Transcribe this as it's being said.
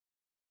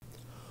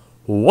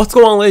What's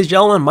going on, ladies and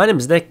gentlemen? My name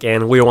is Nick,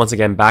 and we are once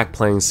again back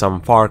playing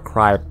some Far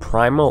Cry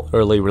Primal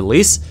early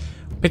release.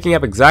 Picking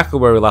up exactly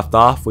where we left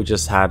off. We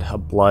just had a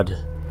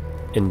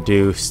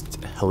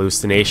blood-induced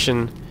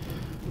hallucination,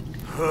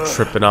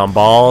 tripping on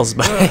balls.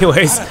 But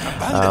anyways,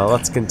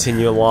 let's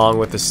continue along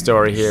with the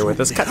story here with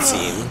this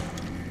cutscene.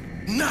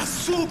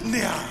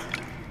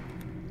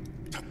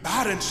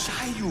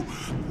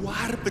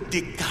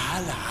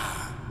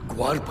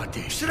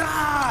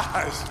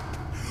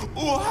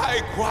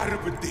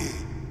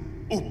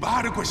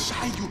 Ubargo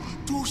sayu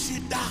tu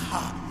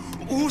sidaha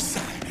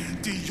usai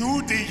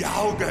tiu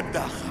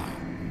diaugadaha.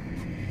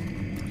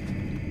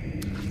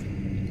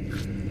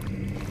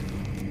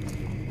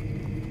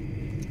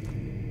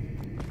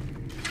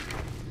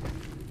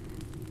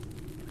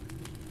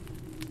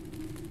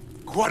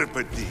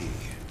 Guarbadi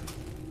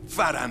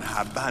faran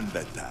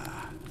habandata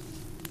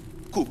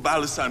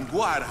kubalsan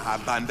guar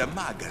habanda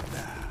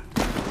magada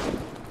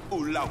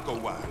ulauka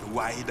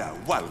waida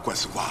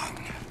walkwaswang.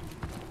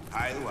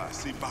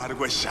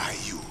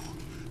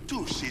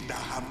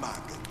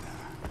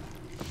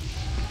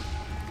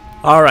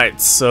 Alright,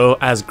 so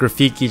as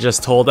Grafiki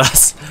just told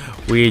us,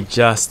 we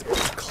just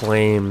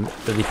claimed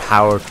the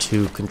power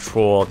to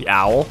control the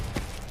owl,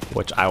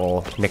 which I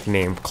will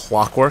nickname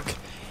Clockwork.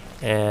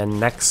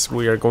 And next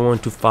we are going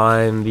to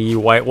find the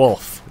White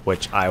Wolf,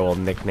 which I will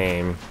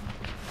nickname...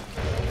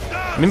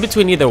 I'm in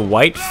between either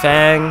White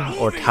Fang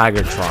or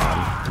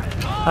Tigertron.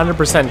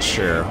 100%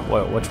 sure.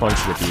 Which one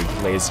should it be,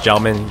 ladies and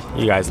gentlemen?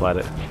 You guys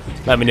let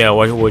me know.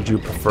 What would you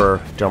prefer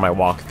during my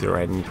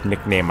walkthrough and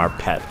nickname our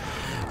pet?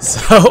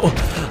 So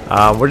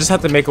we're just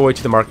have to make our way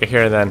to the market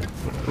here, and then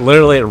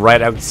literally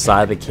right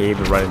outside the cave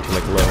we run into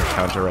like a little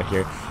counter right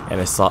here, and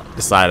I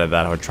decided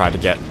that I would try to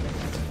get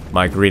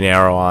my green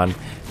arrow on.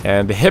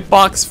 And the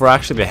hitbox for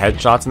actually the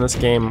headshots in this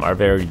game are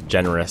very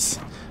generous,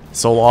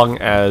 so long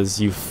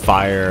as you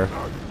fire.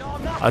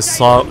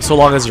 So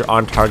long as you're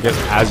on target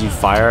as you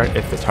fire,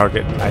 if the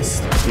target, I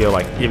feel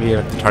like even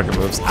if the target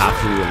moves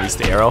after you release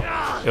the arrow,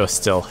 it will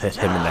still hit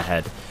him in the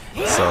head.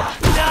 So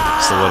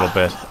just a little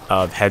bit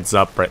of heads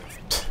up, right?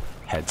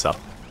 Heads up,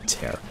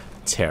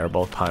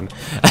 terrible pun.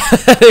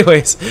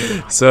 Anyways,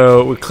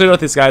 so we cleared out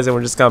these guys and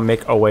we're just gonna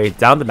make our way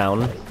down the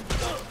mountain.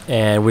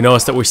 And we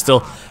noticed that we still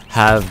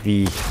have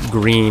the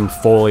green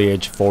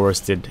foliage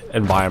forested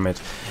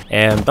environment.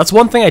 And that's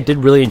one thing I did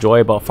really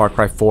enjoy about Far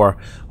Cry 4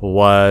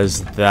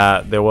 was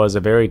that there was a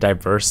very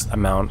diverse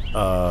amount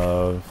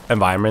of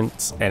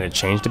environments and it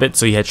changed a bit.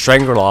 So you had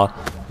Shangri-La,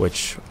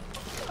 which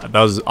that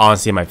was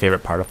honestly my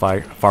favorite part of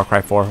Far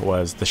Cry 4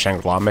 was the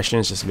Shangri-La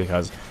missions, just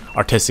because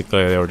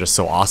artistically they were just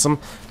so awesome.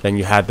 Then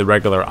you had the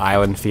regular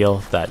island feel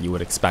that you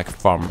would expect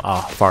from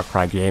a Far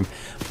Cry game,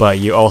 but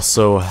you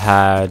also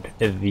had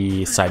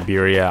the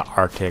Siberia,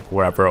 Arctic,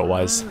 wherever it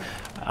was,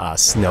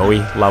 snowy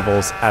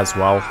levels as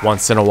well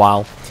once in a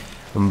while.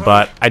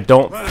 But I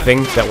don't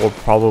think that we'll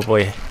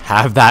probably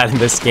have that in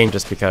this game,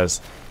 just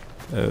because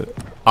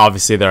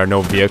obviously there are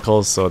no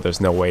vehicles, so there's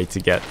no way to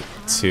get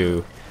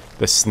to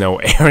the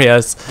snow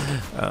areas,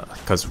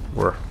 because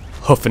we're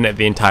hoofing it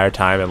the entire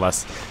time,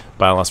 unless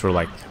we're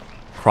like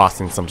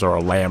crossing some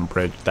sort of land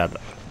bridge that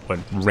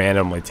would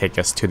randomly take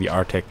us to the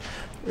Arctic.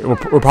 We're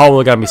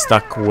probably gonna be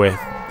stuck with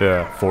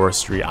the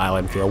forestry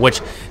island feel,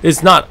 which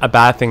is not a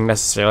bad thing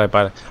necessarily,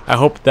 but I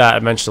hope that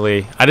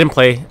eventually... I didn't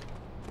play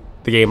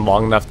the game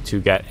long enough to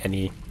get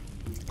any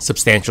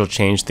substantial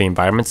change to the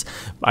environments.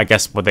 I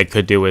guess what they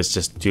could do is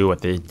just do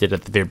what they did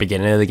at the very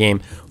beginning of the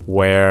game,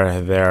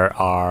 where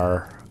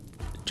there's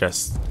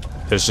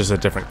just a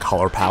different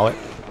color palette.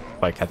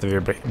 Like at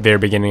the very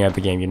beginning of the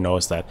game, you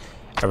notice that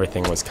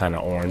everything was kind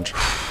of orange.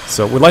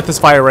 So we light this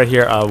fire right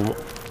here.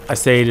 I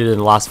stated in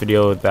the last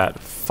video that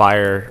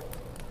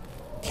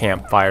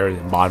campfires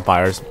and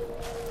bonfires,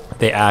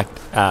 they act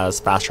as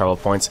fast travel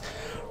points.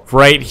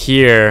 Right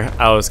here,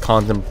 I was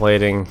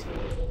contemplating.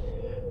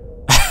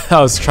 I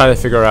was trying to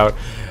figure out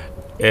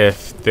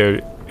if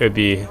it would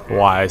be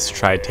wise to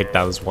try to take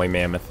down this woolly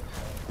mammoth,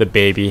 the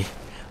baby,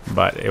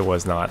 but it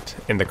was not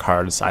in the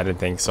cards. I didn't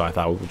think so. I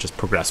thought we would just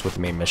progress with the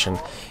main mission.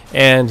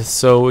 And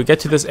so we get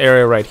to this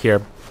area right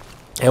here,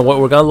 and what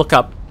we're gonna look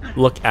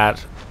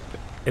at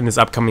in this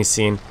upcoming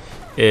scene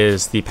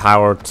is the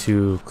power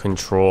to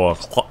control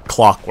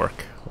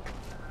Clockwork,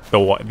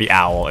 the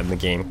owl in the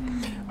game,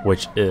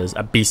 which is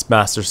a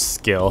Beastmaster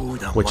skill,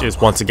 which is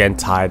once again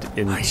tied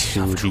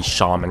into the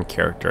Shaman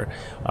character.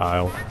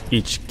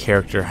 Each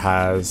character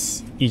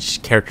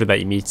that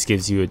you meet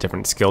gives you a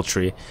different skill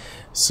tree.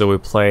 So we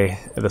play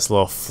this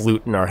little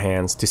flute in our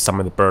hands to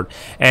summon the bird,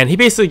 and he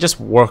basically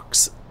just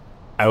works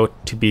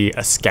out to be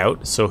a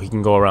scout, so he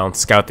can go around,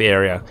 scout the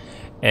area,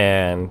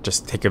 and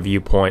just take a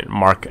viewpoint,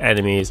 mark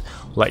enemies,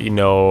 let you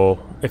know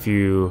if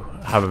you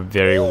have a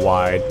very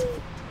wide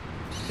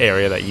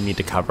area that you need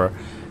to cover,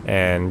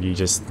 and you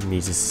just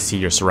need to see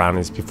your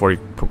surroundings before you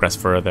progress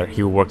further.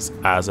 He works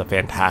as a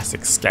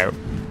fantastic scout.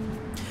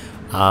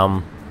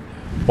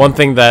 One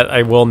thing that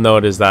I will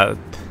note is that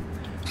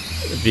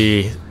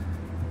the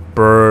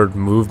bird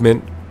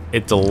movement,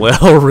 it's a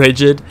little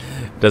rigid,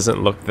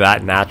 doesn't look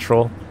that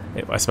natural.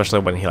 especially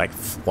when he like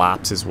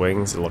flaps his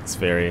wings. It looks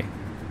very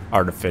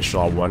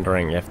artificial. I'm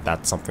wondering if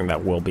that's something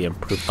that will be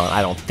improved on.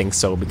 I don't think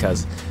so,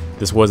 because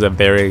this was a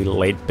very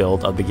late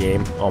build of the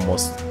game,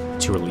 almost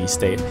to release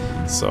date.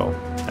 So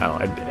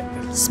I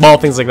don't know, small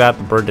things like that,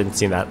 the bird didn't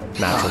seem that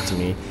natural to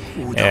me.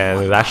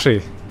 And it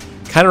actually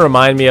kind of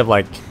reminded me of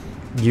like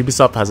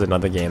Ubisoft has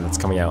another game that's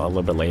coming out a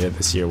little bit later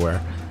this year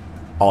where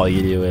all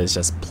you do is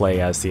just play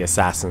as the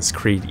Assassin's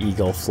Creed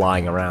eagle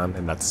flying around,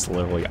 and that's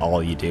literally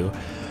all you do.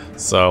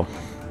 So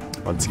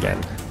once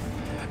again,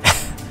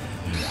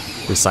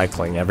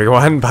 recycling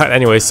everyone. But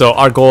anyway, so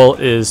our goal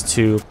is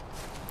to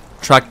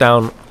track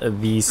down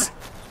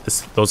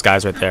those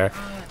guys right there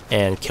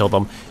and kill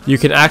them. You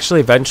can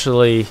actually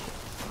eventually,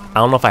 I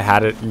don't know if I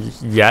had it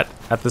yet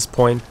at this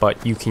point,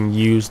 but you can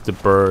use the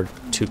bird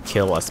to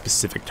kill a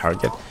specific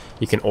target.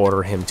 You can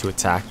order him to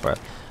attack, but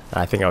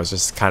I think I was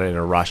just kind of in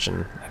a rush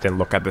and I didn't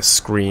look at the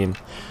screen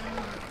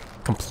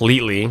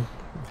completely.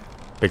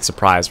 Big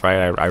surprise,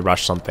 right? I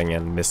rushed something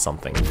and missed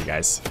something. You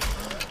guys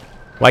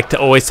like to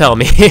always tell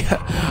me.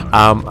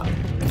 I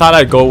thought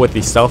I'd go with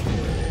the stealth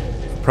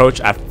approach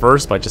at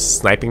first by just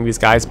sniping these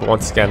guys, but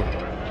once again,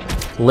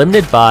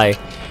 limited by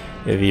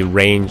the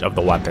range of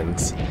the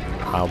weapons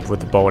with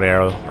the bow and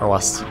arrow,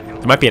 unless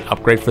there might be an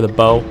upgrade for the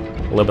bow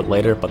a little bit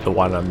later, but the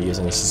one I'm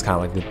using is just kind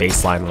of like the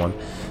baseline one.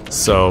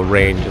 So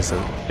range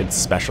isn't its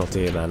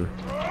specialty, and then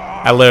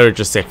I literally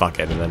just say fuck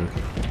it and then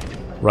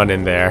run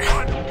in there.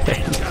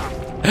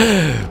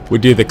 We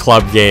do the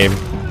club game,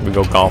 we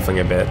go golfing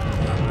a bit.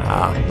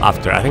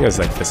 After, I think it was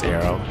like this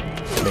arrow,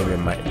 maybe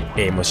my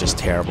aim was just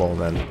terrible,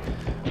 and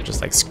then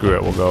just like screw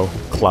it, we'll go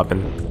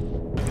clubbing.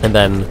 And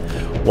then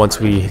once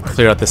we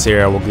clear out this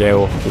area,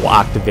 we'll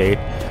activate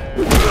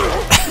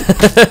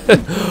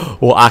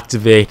we'll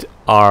activate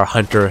our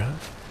hunter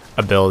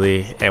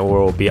ability, and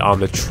we'll be on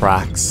the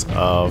tracks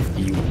of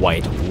the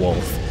white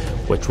wolf,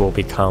 which will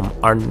become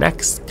our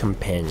next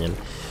companion.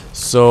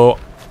 So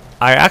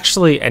I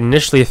actually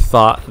initially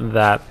thought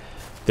that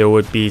there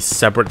would be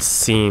separate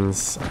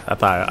scenes. I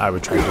thought I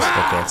would try to just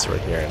dance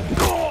right here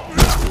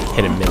and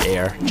hit him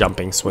mid-air,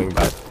 jumping swing,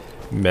 but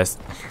missed.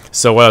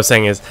 So what I was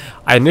saying is,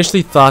 I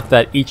initially thought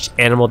that each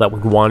animal that we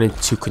wanted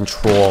to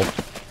control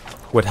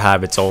would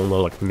have its own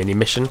little like mini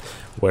mission,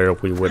 where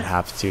we would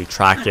have to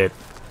track it,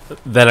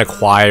 then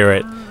acquire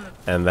it,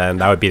 and then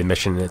that would be the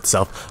mission in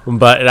itself.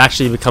 But it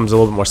actually becomes a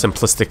little bit more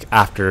simplistic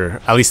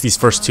after, at least these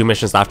first two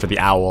missions after the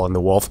owl and the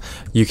wolf.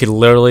 You can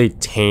literally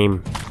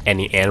tame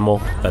any animal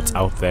that's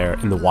out there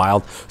in the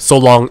wild, so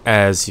long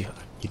as you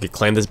could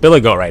claim this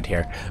billy goat right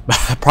here.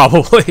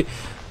 Probably,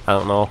 I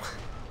don't know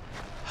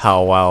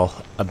how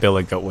well a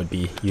billy goat would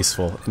be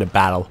useful in a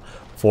battle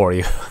for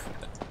you.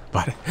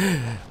 But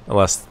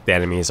unless the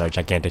enemies are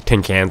gigantic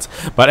tin cans.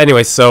 But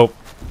anyway, so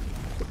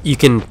you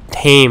can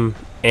tame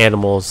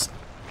animals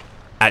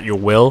at your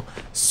will,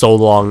 so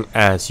long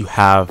as you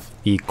have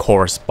the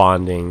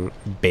corresponding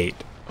bait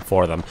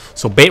for them.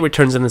 So bait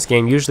returns in this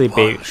game. Usually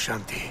bait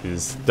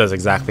does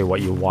exactly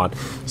what you want.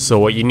 So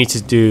what you need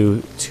to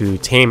do to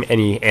tame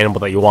any animal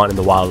that you want in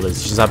the wild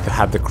is you just have to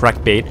have the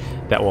correct bait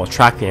that will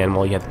attract the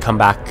animal. You have to come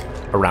back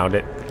around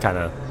it, kind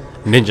of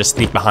ninja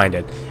sneak behind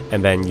it,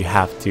 and then you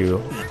have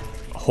to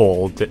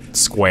hold it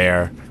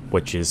square,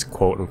 which is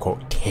quote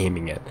unquote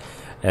taming it.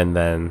 And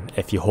then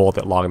if you hold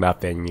it long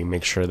enough, then you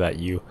make sure that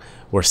you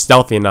were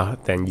stealthy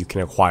enough, then you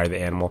can acquire the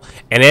animal.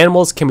 And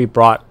animals can be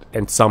brought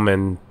and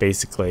summoned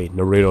basically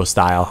Naruto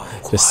style.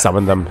 Just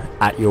summon them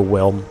at your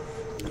will.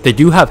 They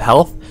do have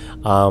health,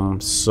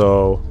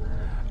 so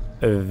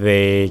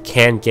they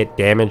can get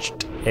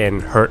damaged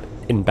and hurt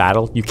in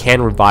battle. You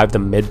can revive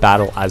them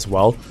mid-battle as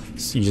well.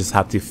 So you just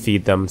have to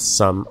feed them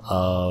some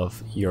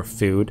of your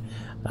food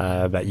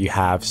that you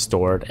have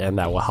stored, and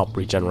that will help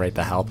regenerate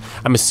the health.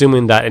 I'm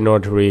assuming that in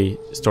order to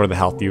restore the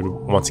health, you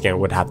once again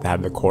would have to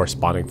have the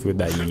corresponding food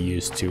that you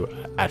used to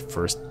at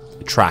first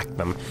track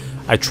them.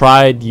 I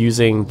tried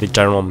using the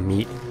general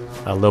meat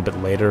a little bit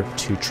later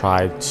to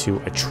try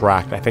to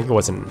attract, I think it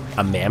was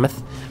a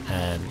mammoth,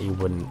 and he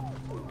wouldn't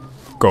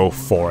go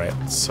for it.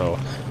 So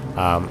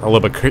a little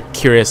bit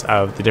curious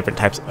of the different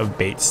types of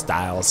bait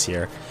styles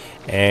here.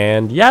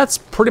 And yeah, that's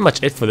pretty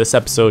much it for this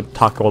episode.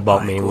 Talk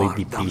about mainly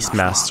the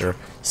Beastmaster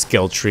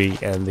skill tree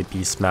and the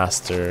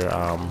Beastmaster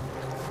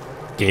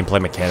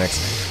gameplay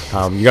mechanics.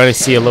 You're going to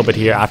see a little bit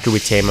here. After we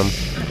tame him,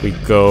 we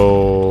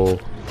go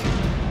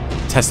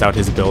test out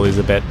his abilities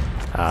a bit,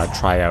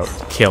 try out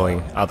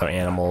killing other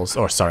animals,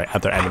 or sorry,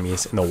 other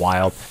enemies in the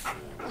wild.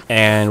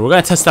 And we're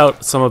going to test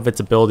out some of its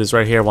abilities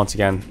right here. Once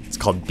again, it's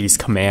called Beast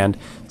Command.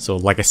 So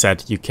like I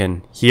said, you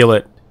can heal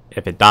it.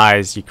 If it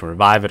dies, you can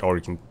revive it, or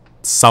you can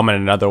summon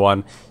another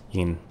one.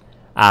 You can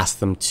ask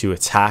them to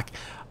attack.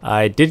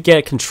 I did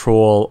get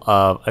control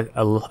of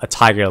a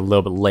tiger a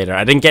little bit later.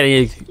 I didn't get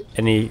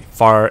any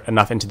far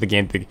enough into the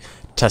game to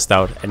test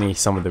out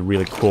some of the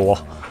really cool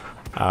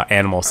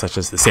animals, such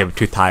as the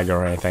saber-toothed tiger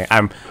or anything.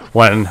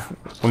 When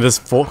this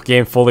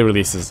game fully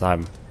releases,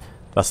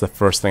 that's the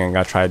first thing I'm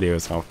gonna try to do.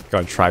 Is I'm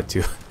gonna try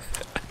to,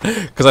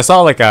 because I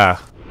saw like a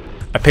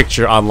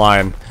picture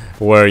online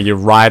where you're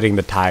riding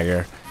the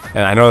tiger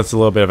And I know it's a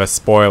little bit of a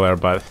spoiler,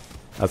 but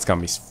that's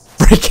gonna be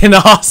freaking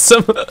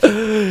awesome.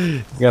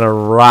 Gonna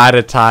ride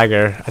a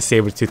tiger, a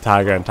saber-tooth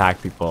tiger, and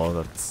attack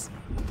people.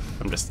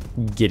 I'm just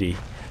giddy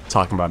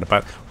talking about it.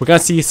 But we're gonna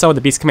see some of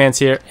the beast commands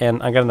here,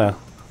 and I'm gonna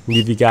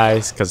leave you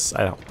guys because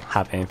I don't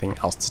have anything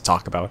else to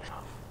talk about.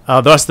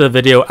 The rest of the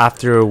video,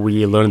 after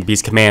we learn the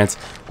beast commands,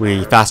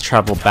 we fast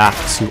travel back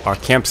to our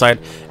campsite,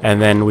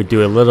 and then we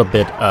do a little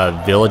bit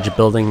of village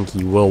building.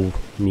 You will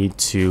need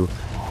to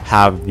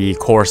have the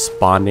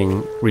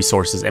corresponding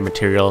resources and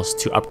materials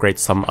to upgrade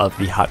some of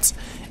the huts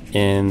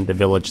in the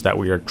village that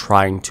we are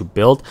trying to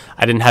build.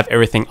 I didn't have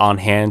everything on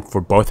hand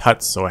for both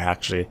huts, so I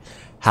actually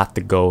have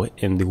to go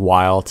in the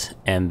wild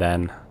and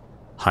then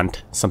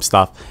hunt some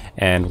stuff,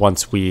 and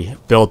once we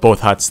build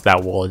both huts,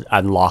 that will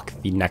unlock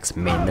the next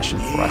main mission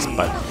for us.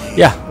 But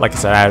yeah, like I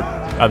said,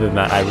 other than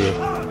that, I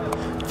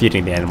really,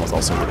 feeding the animals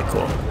also really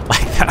cool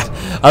like that.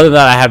 Other than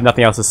that, I have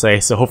nothing else to say,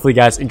 so hopefully you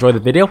guys enjoy the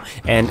video,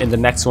 and in the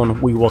next one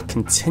we will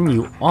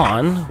continue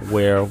on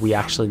where we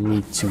actually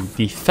need to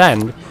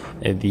defend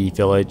the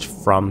village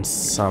from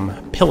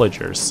some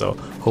pillagers. So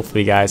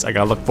hopefully you guys are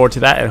gonna look forward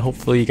to that, and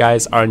hopefully you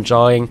guys are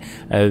enjoying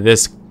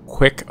this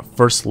quick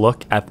first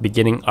look at the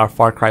beginning of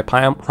Far Cry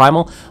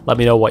Primal. Let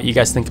me know what you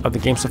guys think of the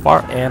game so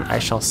far, and I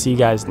shall see you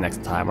guys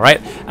next time.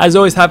 Alright, as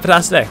always, have a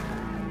fantastic day.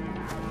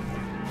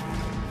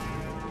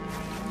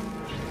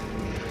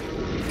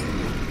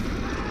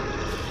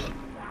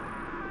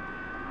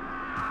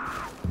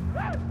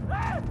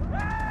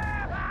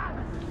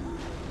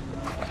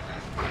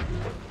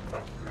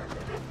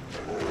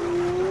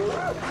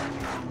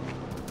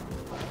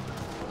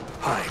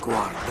 Hai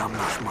guardam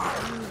nașmar.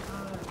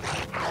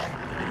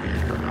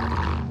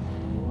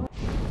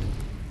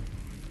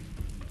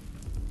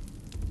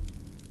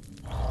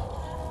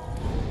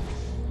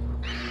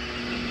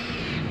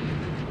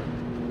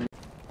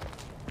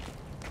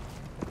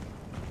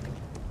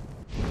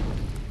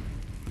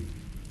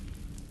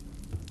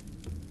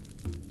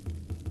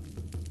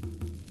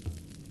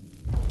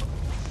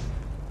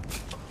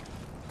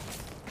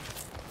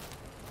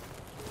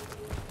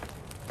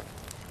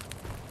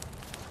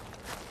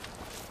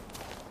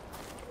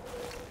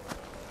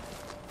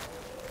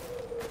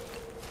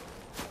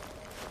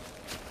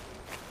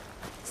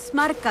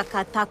 Smarka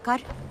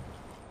katakar.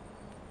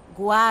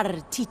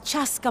 Guar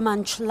tichaska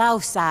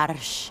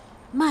manchlausarsh.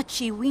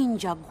 Machi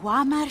winja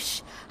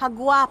guamarsh.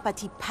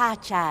 Haguapati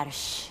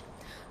pacharsh.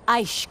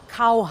 Aish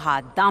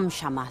kauha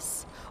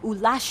damshamas.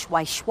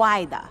 Ulashwai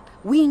shwaida.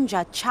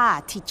 Winja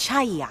cha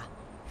tichaya.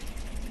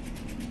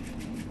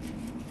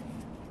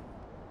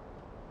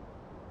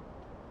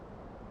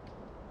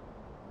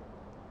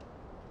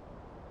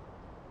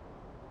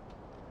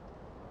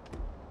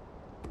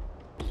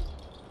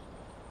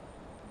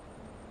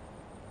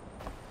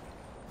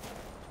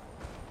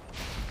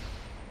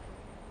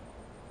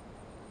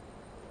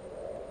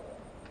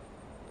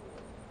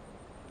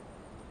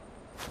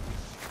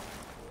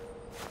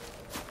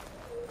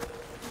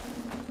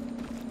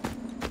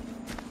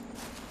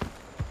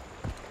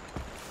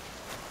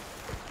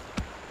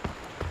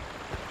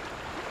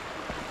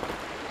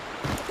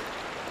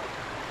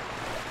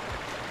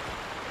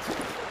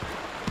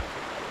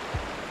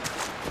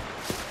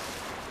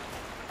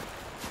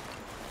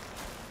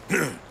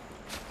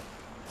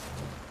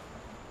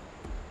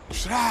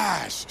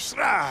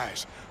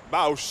 Srash,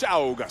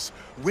 Baushaugas,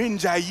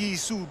 Winjayi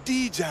su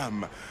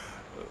dijam,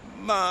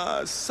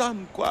 ma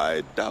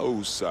sanquai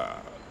dausa.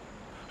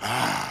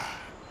 Ah,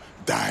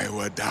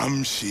 Daiwa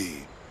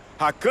damshi,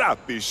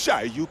 Hakrapi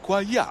shayu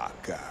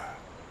kwayaka.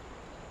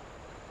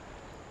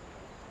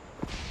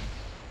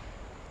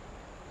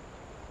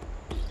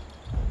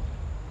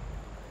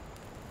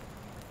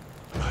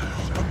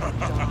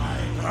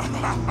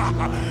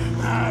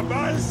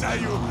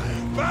 Balsayu,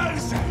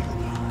 Balsayu.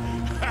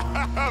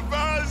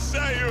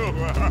 Balsayu!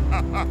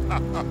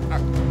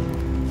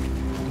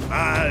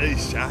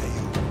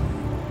 Balsayu!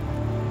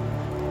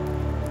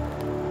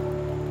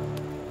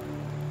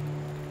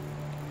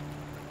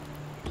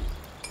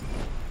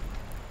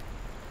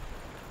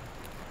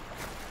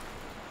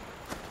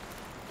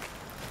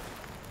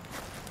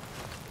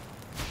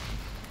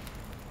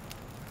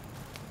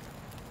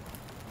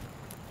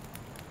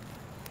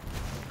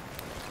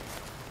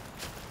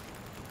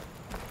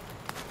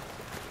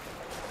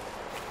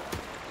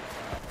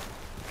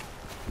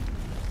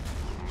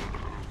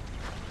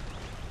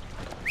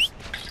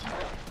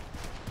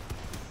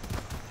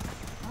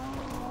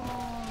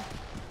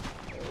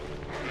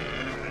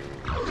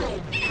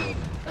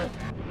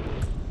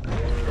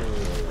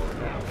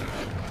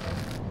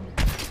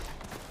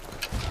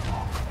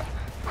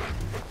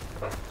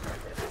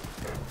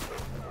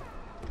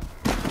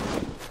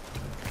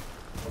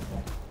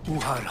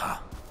 Uharha.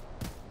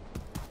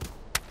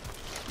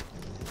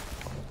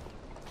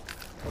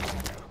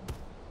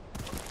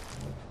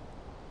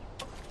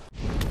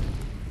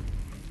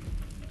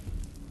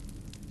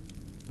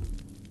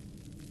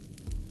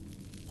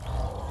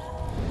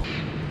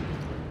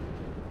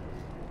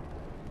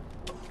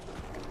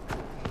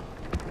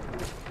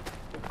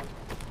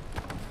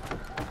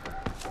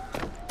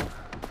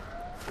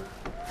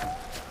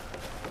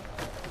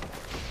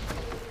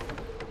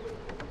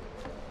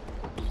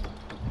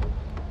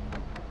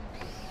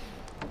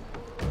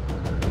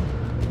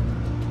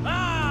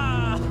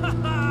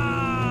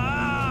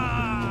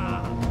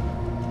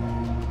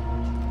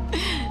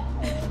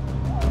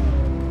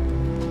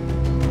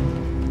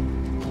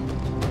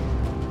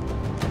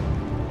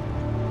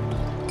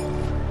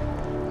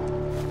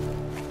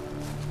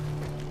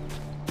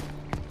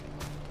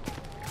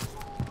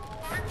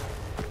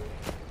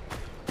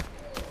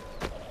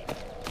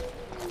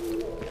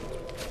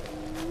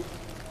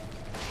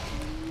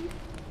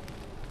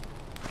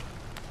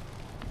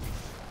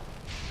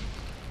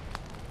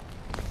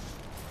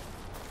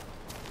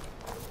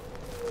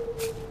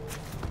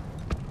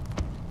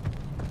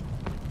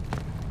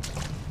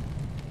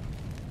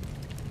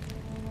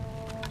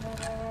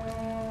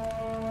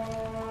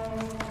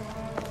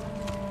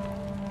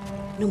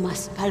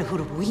 Numas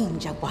palhur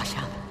winja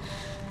guasham.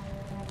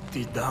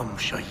 Tidam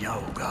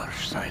shayaugar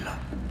saila.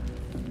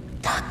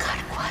 Takar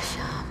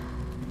guasham.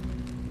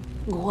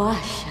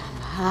 Guasham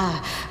ha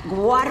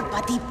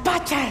guarpati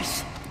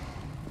pachars.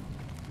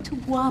 Tu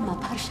guama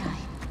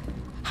parshai.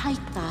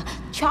 Haita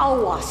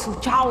chawa su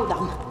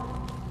chaudam.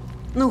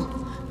 Nu,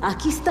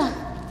 aquí está.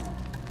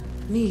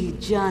 Mi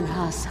jan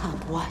has ha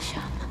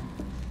guasham.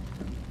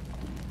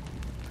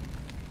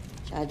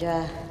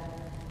 Chaja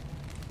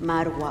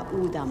marwa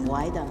udam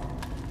waidam.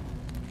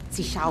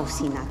 Si shau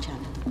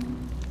sinachan.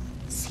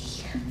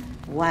 Si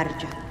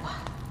warjakwa.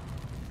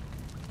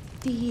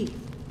 Ti.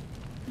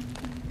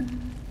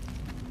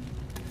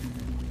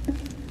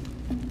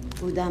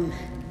 Udam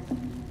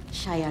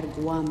shayar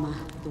guama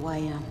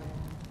duayam.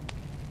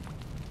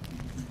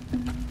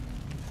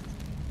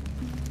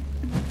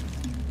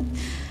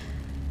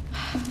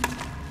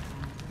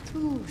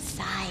 Tu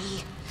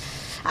sai.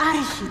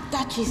 Arshi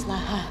tachis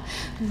laha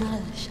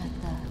mal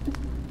shata.